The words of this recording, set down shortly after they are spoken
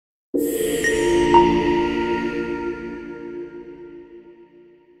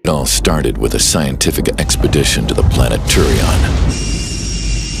all started with a scientific expedition to the planet Turion,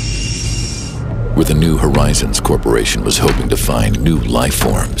 where the New Horizons Corporation was hoping to find new life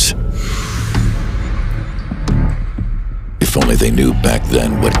forms. If only they knew back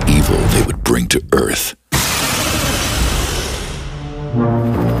then what evil they would bring to Earth.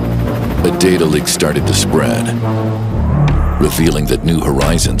 A data leak started to spread, revealing that New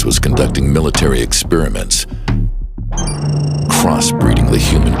Horizons was conducting military experiments, crossbreeding the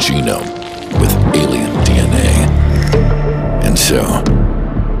human genome with alien DNA. And so,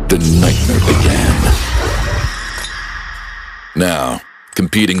 the nightmare began. Now,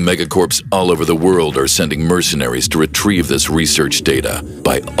 competing megacorps all over the world are sending mercenaries to retrieve this research data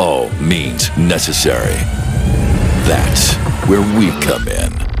by all means necessary. That's where we come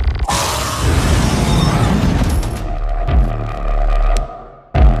in.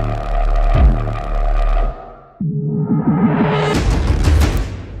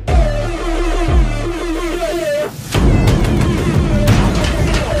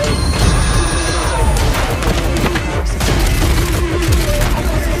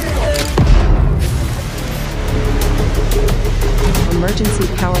 Emergency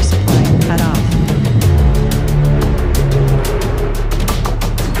power supply cut off.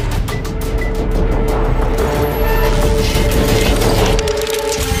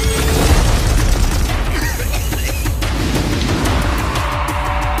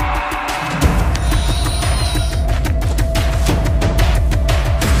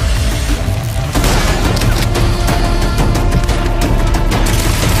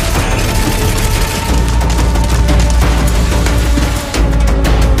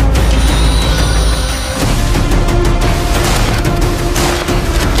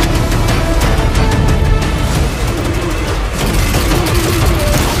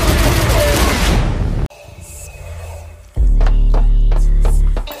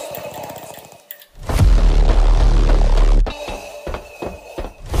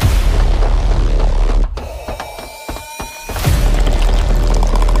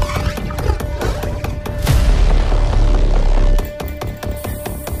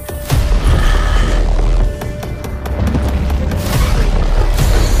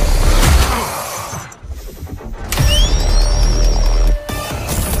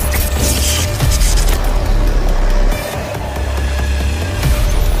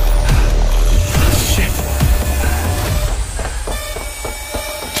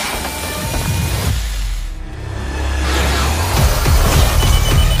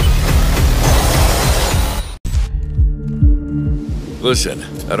 Listen,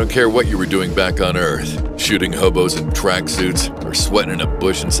 I don't care what you were doing back on Earth, shooting hobos in tracksuits or sweating in a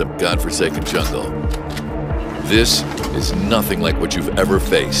bush in some godforsaken jungle. This is nothing like what you've ever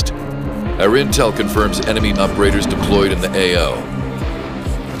faced. Our intel confirms enemy operators deployed in the AO.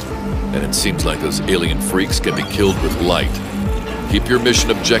 And it seems like those alien freaks can be killed with light. Keep your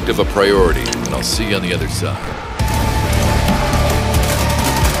mission objective a priority, and I'll see you on the other side.